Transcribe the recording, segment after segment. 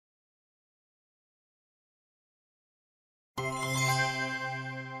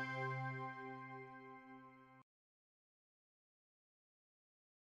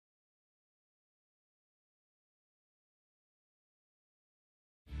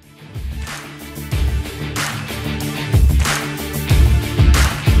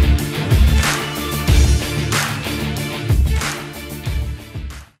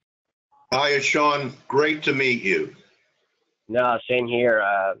Hi, Sean. Great to meet you. No, same here.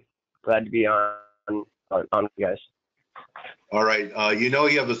 Glad to be on with you guys. All right. You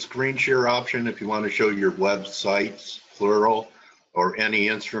have a screen share option if you want to show your websites, plural, or any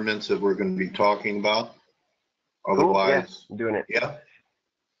instruments that we're going to be talking about. Otherwise, cool. Yeah, I'm doing it. Yeah.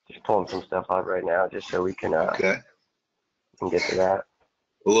 Just pulling some stuff out right now, just so we can get to that.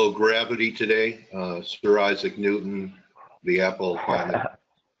 A little gravity today. Sir Isaac Newton, the apple planet,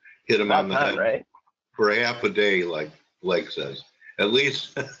 hit him on the head, right? For half a day, like Blake says. At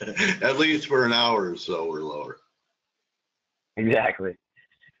least, at least for an hour or so, we're lower. Exactly.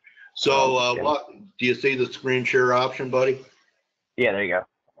 So, what do you see the screen share option, buddy? Yeah, there you go.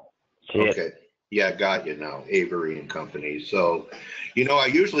 See Okay. it. Yeah, got you now, Avery and Company. So, I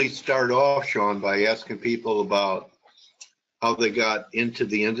usually start off, Sean, by asking people about how they got into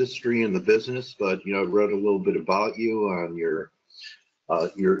the industry and the business. But I wrote a little bit about you on your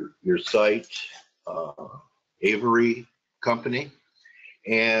site, Avery Company.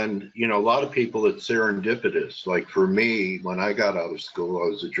 And, a lot of people, it's serendipitous. Like for me, when I got out of school, I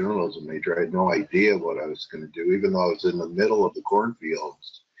was a journalism major. I had no idea what I was going to do, even though I was in the middle of the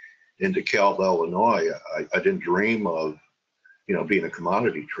cornfields in DeKalb, Illinois. I didn't dream of, being a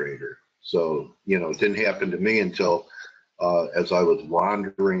commodity trader. So, it didn't happen to me until as I was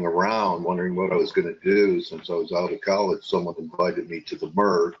wandering around, wondering what I was going to do since I was out of college, someone invited me to the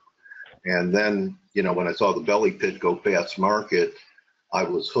MERD. And then, when I saw the belly pit go past market, I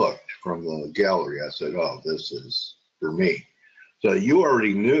was hooked from the gallery. I said, oh, this is for me. So you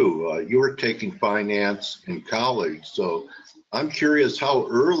already knew you were taking finance in college. So I'm curious how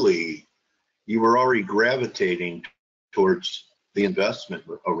early you were already gravitating towards the investment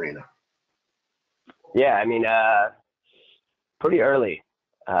arena. Yeah, I mean, pretty early.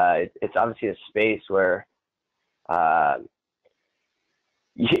 It's obviously a space where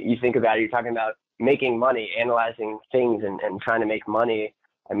you think about it, you're talking about making money, analyzing things and trying to make money.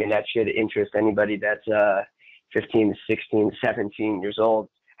 I mean, that should interest anybody that's 15, 16, 17 years old.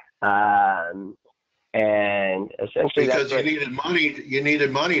 And essentially because you needed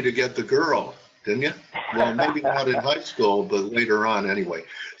money to get the girl, didn't you? Well, maybe not in high school, but later on anyway.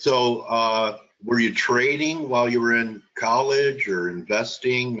 So were you trading while you were in college or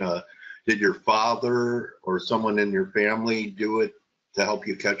investing? Did your father or someone in your family do it to help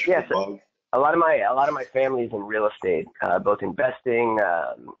you catch the bug? A lot of my family is in real estate, both investing,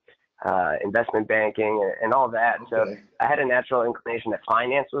 investment banking, and all that. Okay. So I had a natural inclination that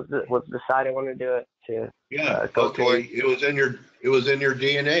finance was the side I wanted to do it to. Yeah. Okay. It was in your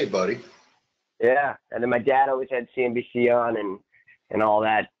DNA, buddy. Yeah, and then my dad always had CNBC on and all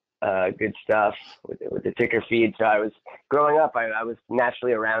that good stuff with the ticker feed. So I was growing up, I was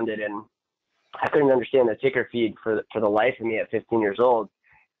naturally around it, and I couldn't understand the ticker feed for the life of me at 15 years old.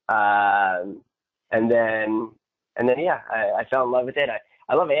 And then yeah, I fell in love with it.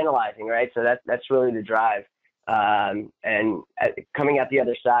 I love analyzing, right? So that's really the drive. And coming out the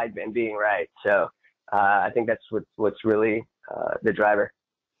other side and being right. So I think that's what's really the driver.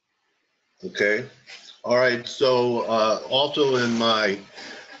 Okay. All right. So also in my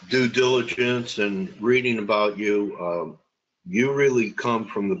due diligence and reading about you, you really come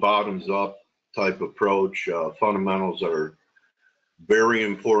from the bottoms up type approach. Fundamentals are very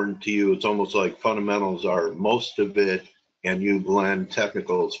important to you. It's almost like fundamentals are most of it, and you blend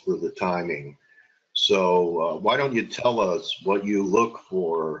technicals for the timing. So why don't you tell us what you look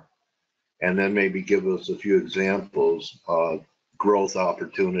for, and then maybe give us a few examples of growth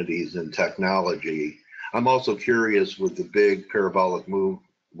opportunities in technology. I'm also curious with the big parabolic move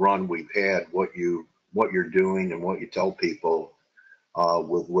run we've had, what you're doing and what you tell people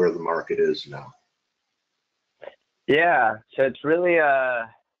with where the market is now. Yeah, so it's really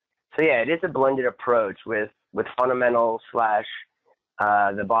it is a blended approach with fundamentals /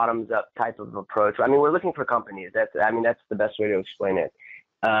 the bottoms up type of approach. I mean, we're looking for companies. That's the best way to explain it.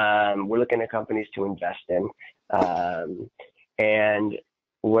 We're looking at companies to invest in, and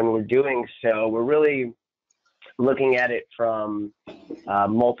when we're doing so, we're really looking at it from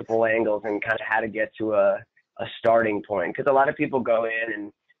multiple angles and kind of how to get to a starting point. Because a lot of people go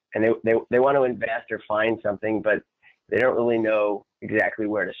in and they want to invest or find something, but they don't really know exactly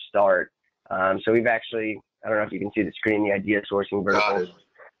where to start. So we've actually, I don't know if you can see the screen, the idea sourcing verticals.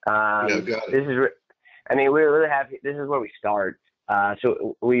 Got it. This is, we're really happy. This is where we start.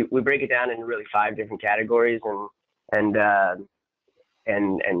 So we break it down into really 5 different categories, and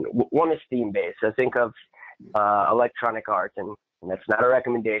one is theme based. So think of electronic arts, and that's not a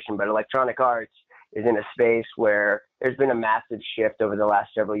recommendation, but electronic arts is in a space where there's been a massive shift over the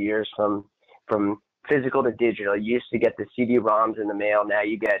last several years from physical to digital. You used to get the CD-ROMs in the mail. Now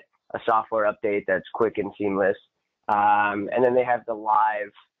you get a software update that's quick and seamless. And then they have the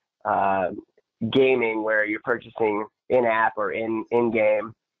live gaming where you're purchasing in-app or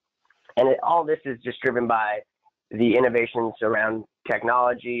in-game. And all this is just driven by the innovations around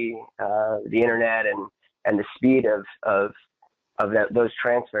technology, the internet, and the speed of those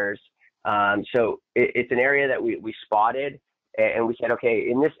transfers. So it's an area that we spotted, and we said, okay,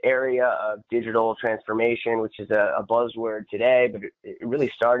 in this area of digital transformation, which is a buzzword today, but it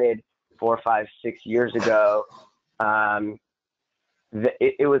really started 4, 5, 6 years ago.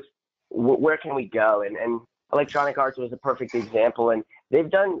 It was, where can we go? And Electronic Arts was a perfect example, and they've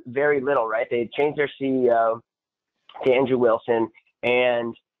done very little, right? They changed their CEO to Andrew Wilson,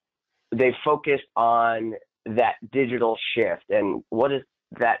 and they focused on that digital shift. And what has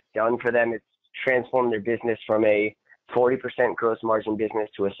that done for them? It's transformed their business from a 40% gross margin business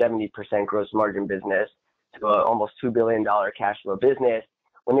to a 70% gross margin business to a almost $2 billion cash flow business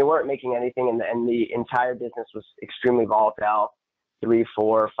when they weren't making anything, and the entire business was extremely volatile 3,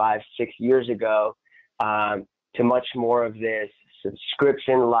 4, 5, 6 years ago, to much more of this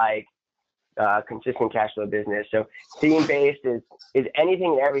subscription-like consistent cash flow business. So theme-based is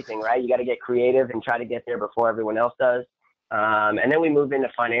anything and everything, right? You got to get creative and try to get there before everyone else does. And then we move into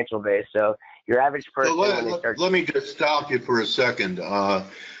financial base. So your average person, let me just stop you for a second.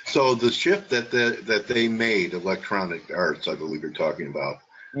 So the shift that they made, Electronic Arts, I believe you're talking about.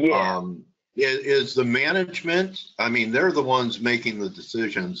 Yeah. Is the management? I mean, they're the ones making the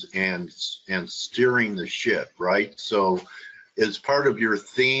decisions and steering the ship, right? So, is part of your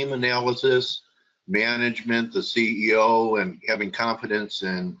theme analysis management, the CEO, and having confidence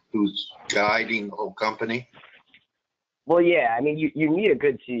in who's guiding the whole company? Well, yeah. I mean, you need a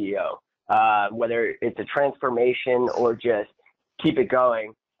good CEO, whether it's a transformation or just keep it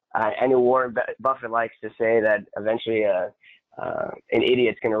going. And Warren Buffett likes to say that eventually an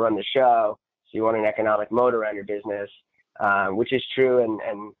idiot's going to run the show. So you want an economic moat around your business, which is true,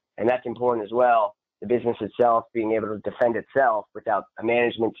 and that's important as well. The business itself being able to defend itself without a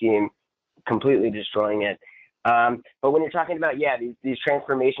management team completely destroying it. But when you're talking about, these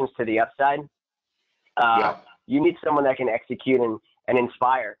transformations to the upside, you need someone that can execute and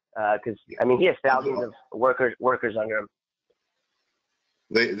inspire. Because I mean, he has thousands of workers under him.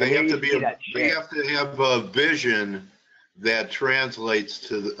 They have to have a vision that translates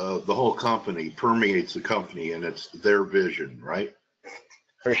to the whole company, permeates the company, and it's their vision, right?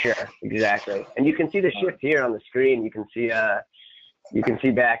 For sure, exactly. And you can see the shift here on the screen. You can see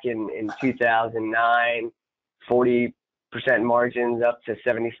back in 2009, 40% margins up to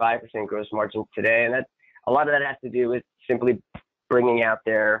 75% gross margins today, and a lot of that has to do with simply bringing out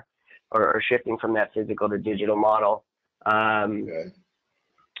their or shifting from that physical to digital model. Okay.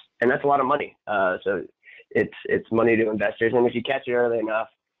 And that's a lot of money. So it's money to investors, and if you catch it early enough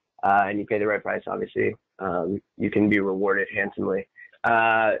and you pay the right price, obviously, you can be rewarded handsomely.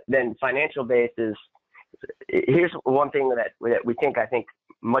 Then financial base is, here's one thing that we I think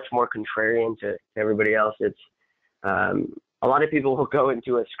much more contrarian to everybody else. It's a lot of people will go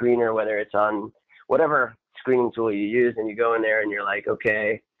into a screener, whether it's on whatever screening tool you use, and you go in there and you're like,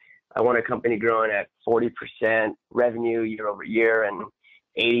 okay, I want a company growing at 40% revenue year over year and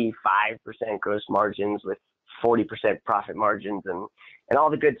 85% gross margins with 40% profit margins and all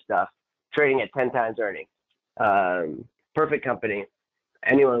the good stuff, trading at 10 times earnings. Perfect company.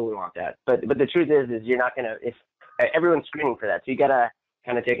 Anyone would want that. But the truth is you're not gonna, if everyone's screening for that. So you gotta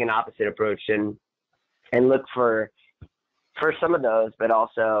kind of take an opposite approach and look for some of those, but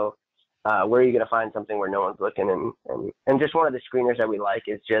also where are you gonna find something where no one's looking? And just one of the screeners that we like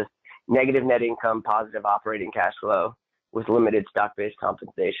is just negative net income, positive operating cash flow with limited stock-based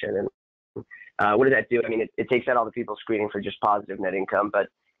compensation. And what does that do? I mean, it takes out all the people screening for just positive net income, but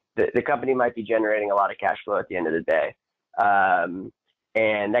the company might be generating a lot of cash flow at the end of the day.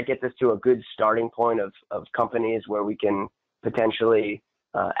 And that gets us to a good starting point of companies where we can potentially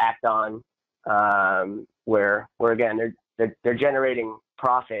act on, where again, they're generating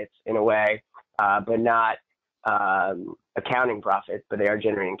profits in a way, but not accounting profits, but they are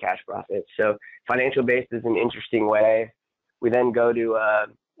generating cash profits. So financial base is an interesting way. We then go to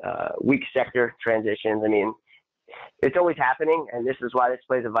weak sector transitions. I mean, it's always happening, and this is why this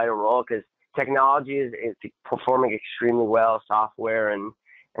plays a vital role, because technology is performing extremely well, software and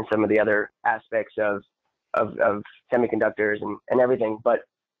some of the other aspects of semiconductors and everything. But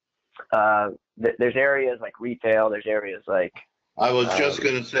there's areas like retail, there's areas like I was just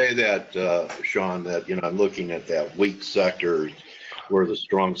going to say that, Sean, that, I'm looking at that weak sector where the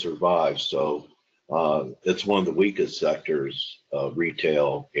strong survive. So it's one of the weakest sectors,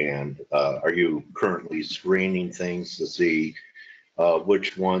 retail. And are you currently screening things to see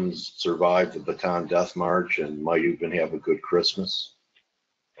which ones survived the Baton Death March and might even have a good Christmas?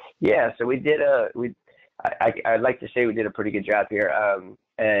 Yeah, so I'd like to say we did a pretty good job here,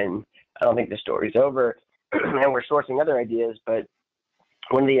 and I don't think the story's over, and we're sourcing other ideas, but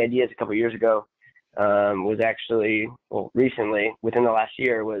one of the ideas a couple of years ago was actually, well, recently, within the last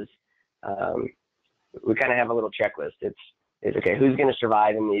year, was we kind of have a little checklist. It's okay, who's going to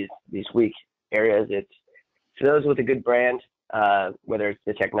survive in these weak areas? It's for those with a good brand, whether it's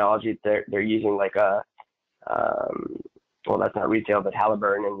the technology they're using, like well, that's not retail, but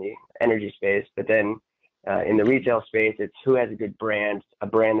Halliburton in the energy space. But then in the retail space, it's who has a good brand, a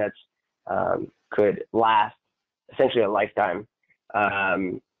brand that's could last essentially a lifetime.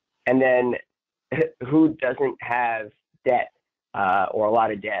 And then who doesn't have debt or a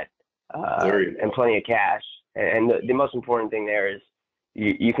lot of debt and plenty of cash. And the most important thing there is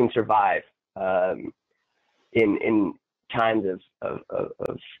you can survive in times of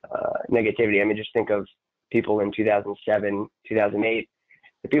negativity. I mean, just think of people in 2007, 2008.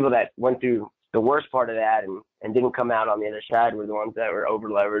 The people that went through the worst part of that and didn't come out on the other side were the ones that were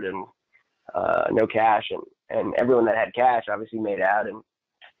over levered and no cash, and everyone that had cash obviously made out, and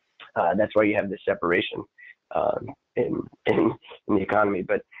that's why you have this separation in the economy.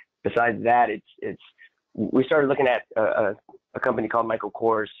 But besides that, we started looking at a company called Michael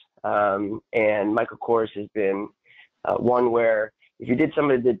Kors, and Michael Kors has been one where if you did some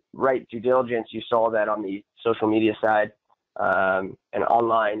of the right due diligence, you saw that on the social media side and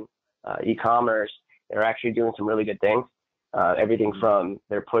online e-commerce, they're actually doing some really good things. Everything from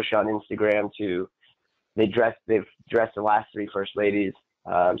their push on Instagram to they've dressed the last 3 first ladies.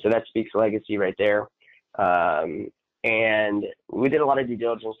 So that speaks legacy right there. And we did a lot of due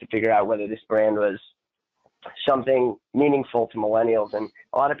diligence to figure out whether this brand was something meaningful to millennials. And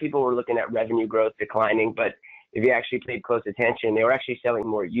a lot of people were looking at revenue growth declining, but if you actually paid close attention, they were actually selling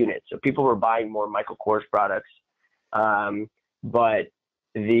more units. So people were buying more Michael Kors products. But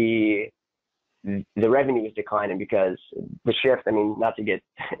the revenue was declining because the shift, I mean, not to get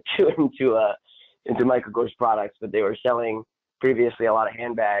too into Michael Kors products, but they were selling previously a lot of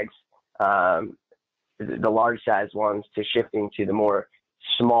handbags, the large size ones, to shifting to the more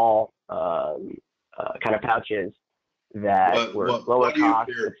small kind of pouches that were lower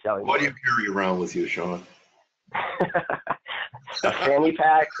cost but selling more. What do you carry around with you, Sean? A fanny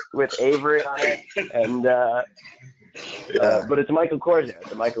pack with Avery on it, and but it's a Michael Kors there.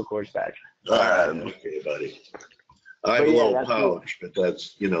 It's a Michael Kors patch. Okay, buddy. I have a little pouch, but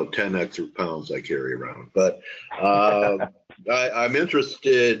that's 10 extra pounds I carry around. But I'm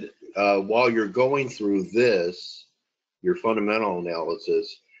interested while you're going through this, your fundamental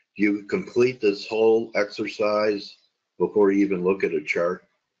analysis. Do you complete this whole exercise before you even look at a chart?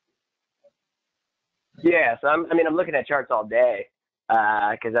 Yeah, so I'm looking at charts all day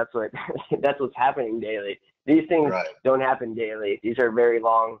because that's what's happening daily. These things don't happen daily. These are very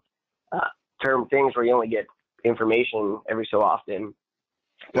long term things where you only get information every so often.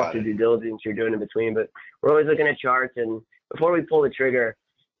 Plus the due diligence you're doing in between. But we're always looking at charts, and before we pull the trigger,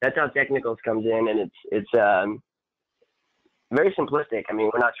 that's how technicals comes in, and it's very simplistic. I mean,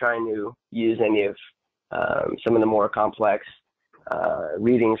 we're not trying to use any of some of the more complex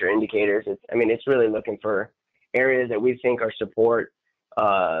readings or indicators. It's really looking for areas that we think are support.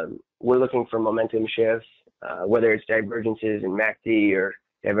 We're looking for momentum shifts, whether it's divergences in MACD or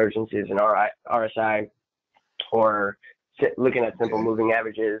divergences in RSI, or looking at simple moving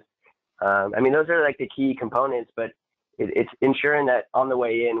averages. Those are like the key components, but it's ensuring that on the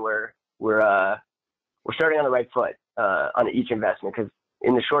way in we're starting on the right foot on each investment, because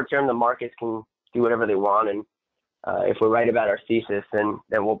in the short term the markets can do whatever they want, and if we're right about our thesis, then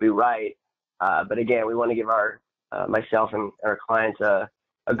we'll be right. But again, we want to give myself and our clients a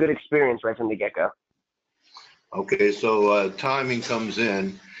good experience right from the get-go. Okay, so timing comes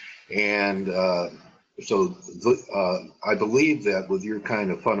in, and I believe that with your kind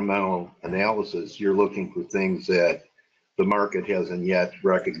of fundamental analysis, you're looking for things that the market hasn't yet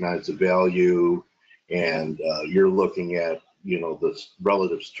recognized the value, and you're looking at the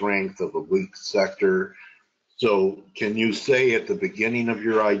relative strength of a weak sector. So can you say at the beginning of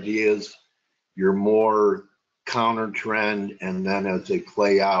your ideas, you're more counter trend, and then as they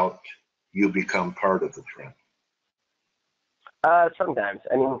play out, you become part of the trend? Sometimes.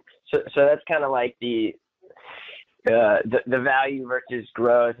 So that's kind of like the value versus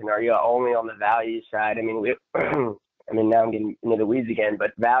growth, and are you only on the value side? Now I'm getting into the weeds again,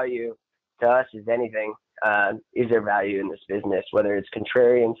 but value to us is anything. Is there value in this business, whether it's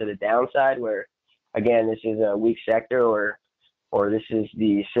contrarian to the downside, where again this is a weak sector, or this is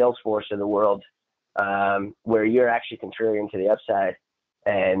the Salesforce of the world, where you're actually contrarian to the upside,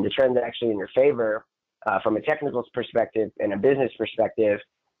 and the trend's actually in your favor from a technical perspective and a business perspective,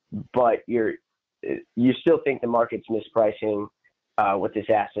 but you still think the market's mispricing what this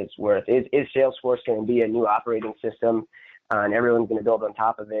asset's worth. Is Salesforce going to be a new operating system, and everyone's going to build on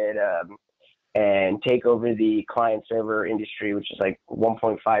top of it and take over the client server industry, which is like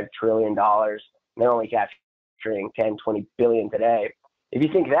 $1.5 trillion. They're only capturing 10, 20 billion today. If you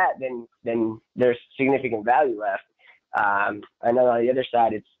think that, then there's significant value left. I know on the other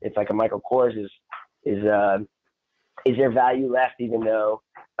side, it's like a Michael Kors is there value left, even though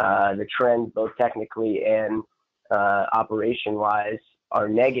the trends, both technically and operation wise, are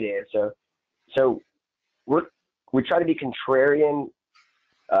negative. So we try to be contrarian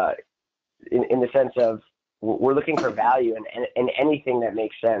in the sense of we're looking for value in anything that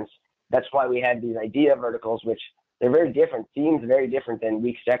makes sense. That's why we have these idea verticals, which they're very different. Themes very different than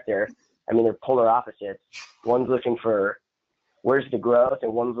weak sector. I mean, they're polar opposites. One's looking for where's the growth,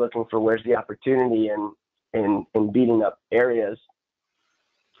 and one's looking for where's the opportunity in beating up areas.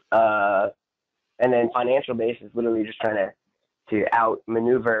 And then financial base is literally just trying to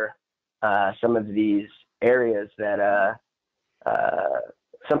outmaneuver some of these areas that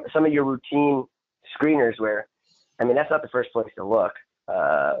some of your routine screeners where, I mean, that's not the first place to look.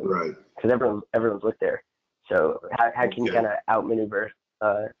 Right. Because everyone's looked there. So how can you kind of outmaneuver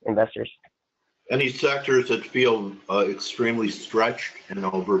investors? Any sectors that feel extremely stretched and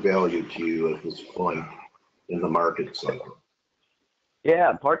overvalued to you at this point in the market cycle?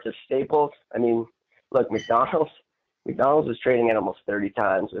 Yeah, parts of staples. I mean, look, McDonald's is trading at almost 30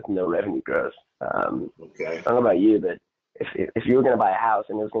 times with no revenue growth. Okay. I don't know about you, but if you were going to buy a house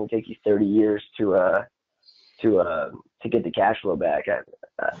and it was going to take you 30 years to get the cash flow back,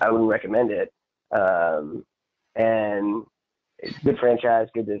 I wouldn't recommend it. And it's good franchise,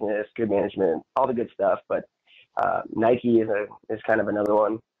 good business, good management, all the good stuff. But Nike is kind of another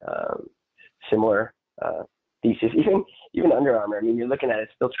one, similar thesis. Even Under Armour. I mean, you're looking at it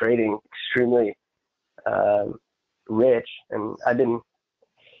still trading extremely rich, and I've been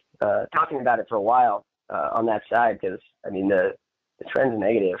talking about it for a while on that side because I mean the trend's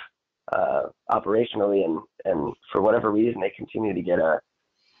negative operationally, and for whatever reason they continue to get a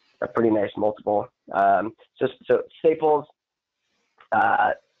pretty nice multiple. So staples,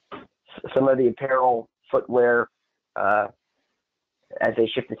 some of the apparel, footwear, as they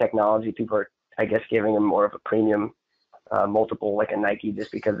shift to technology, people are, I guess, giving them more of a premium multiple, like a Nike,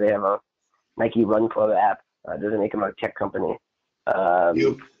 just because they have a Nike Run Club app. Doesn't make them a tech company.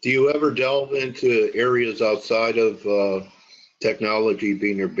 Do you ever delve into areas outside of technology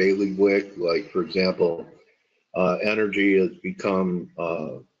being your bailiwick? Like, for example, energy has become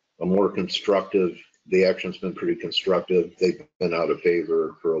a more constructive. The action's been pretty constructive. They've been out of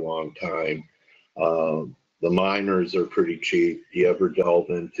favor for a long time. The miners are pretty cheap. Do you ever delve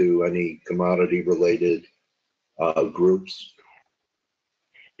into any commodity-related groups?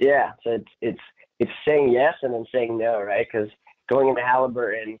 Yeah, so it's saying yes and then saying no, right? Because going into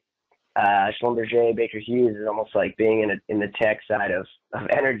Halliburton, Schlumberger, Baker Hughes is almost like being in the tech side of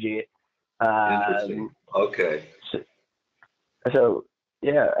energy. Interesting. Okay. So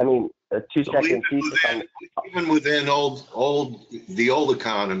yeah, I mean, a 2-second thesis on even within the old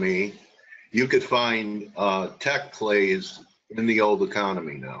economy, you could find tech plays in the old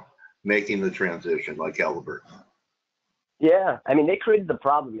economy now, making the transition, like Halliburton. Yeah, I mean, they created the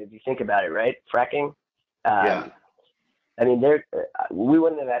problem if you think about it, right? Fracking. Yeah. I mean, we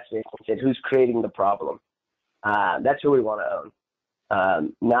went into that space and said, who's creating the problem? That's who we want to own,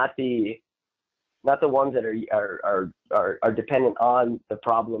 not the ones that are dependent on the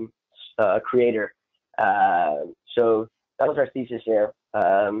problem creator. So that was our thesis here,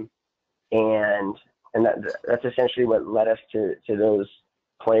 and that's essentially what led us to those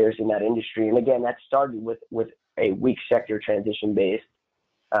players in that industry. And again, that started with a weak sector transition based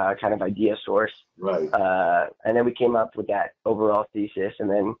kind of idea source. Right. And then we came up with that overall thesis, and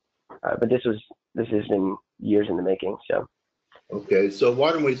then but this has been years in the making. So. Okay, so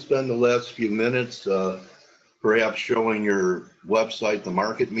why don't we spend the last few minutes perhaps showing your website, the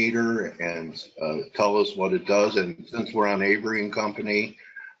market meter, and tell us what it does. And since we're on Avery and Company,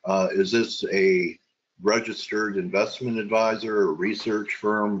 is this a registered investment advisor or research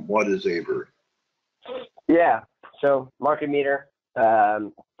firm? What is Avery? Yeah, so market meter,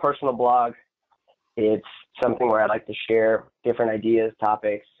 personal blog. It's something where I like to share different ideas,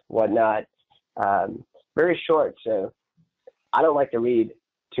 topics, whatnot. Very short, so I don't like to read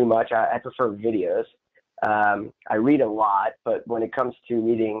too much. I prefer videos. I read a lot, but when it comes to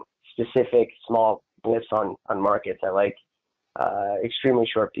reading specific small blips on markets, I like extremely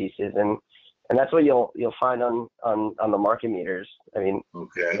short pieces. And And that's what you'll find on the market meters. I mean,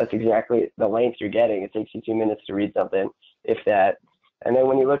 Okay. that's exactly the length you're getting. It takes you 2 minutes to read something, if that. And then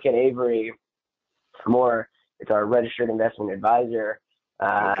when you look at Avery, it's our registered investment advisor.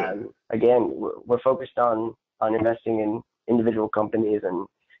 Okay. Again, we're focused on investing in individual companies and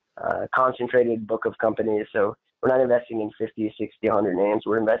concentrated book of companies. So we're not investing in 50, 60, 100 names.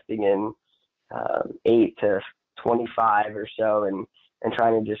 We're investing in 8 to 25 or so, and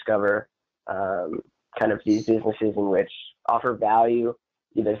trying to discover kind of these businesses in which offer value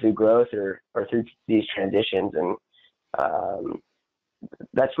either through growth or through these transitions. And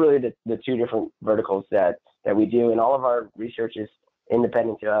that's really the two different verticals that we do. And all of our research is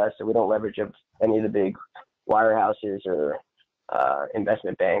independent to us, so we don't leverage of any of the big wirehouses or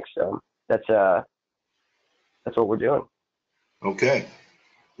investment banks. So that's what we're doing. Okay.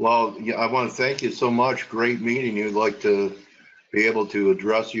 Well, yeah, I want to thank you so much. Great meeting you. I'd like to be able to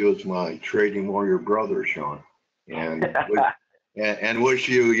address you as my trading warrior brother, Sean, and wish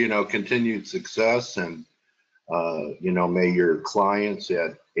you, continued success, and may your clients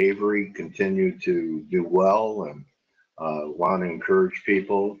at Avery continue to do well, and want to encourage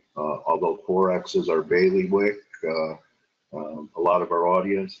people. Although Forex is our bailiwick, a lot of our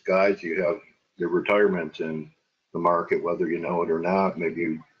audience guys, you have your retirement in the market, whether you know it or not.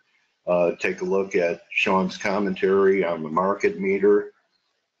 Maybe take a look at Sean's commentary on the market meter,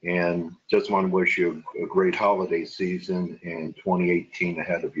 and just want to wish you a great holiday season and 2018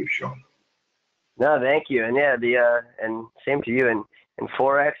 ahead of you, Sean. No, thank you. And yeah, and same to you. And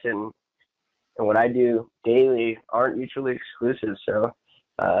Forex and what I do daily aren't mutually exclusive. So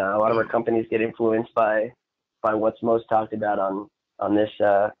a lot of our companies get influenced by what's most talked about on this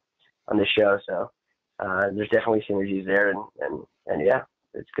show. So there's definitely synergies there, and yeah,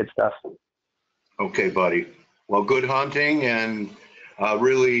 it's good stuff. Okay, buddy. Well, good hunting, and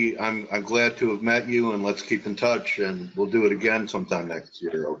really, I'm glad to have met you, and let's keep in touch, and we'll do it again sometime next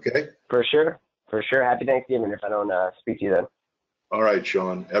year. Okay? For sure. Happy Thanksgiving if I don't speak to you then. All right,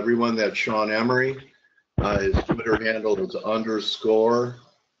 Sean. Everyone, that's Sean Emory. His Twitter handle is _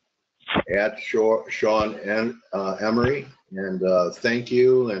 at Sean Emory. And thank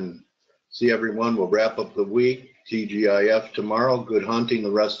you, and see everyone. We'll wrap up the week. TGIF tomorrow. Good hunting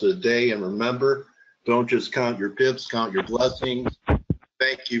the rest of the day. And remember, don't just count your pips, count your blessings.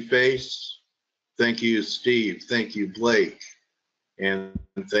 Thank you, F.A.C.E. Thank you, Steve. Thank you, Blake. And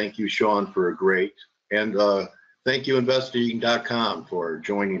thank you, Sean, for a great. And thank you, investing.com, for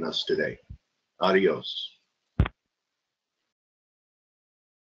joining us today. Adios.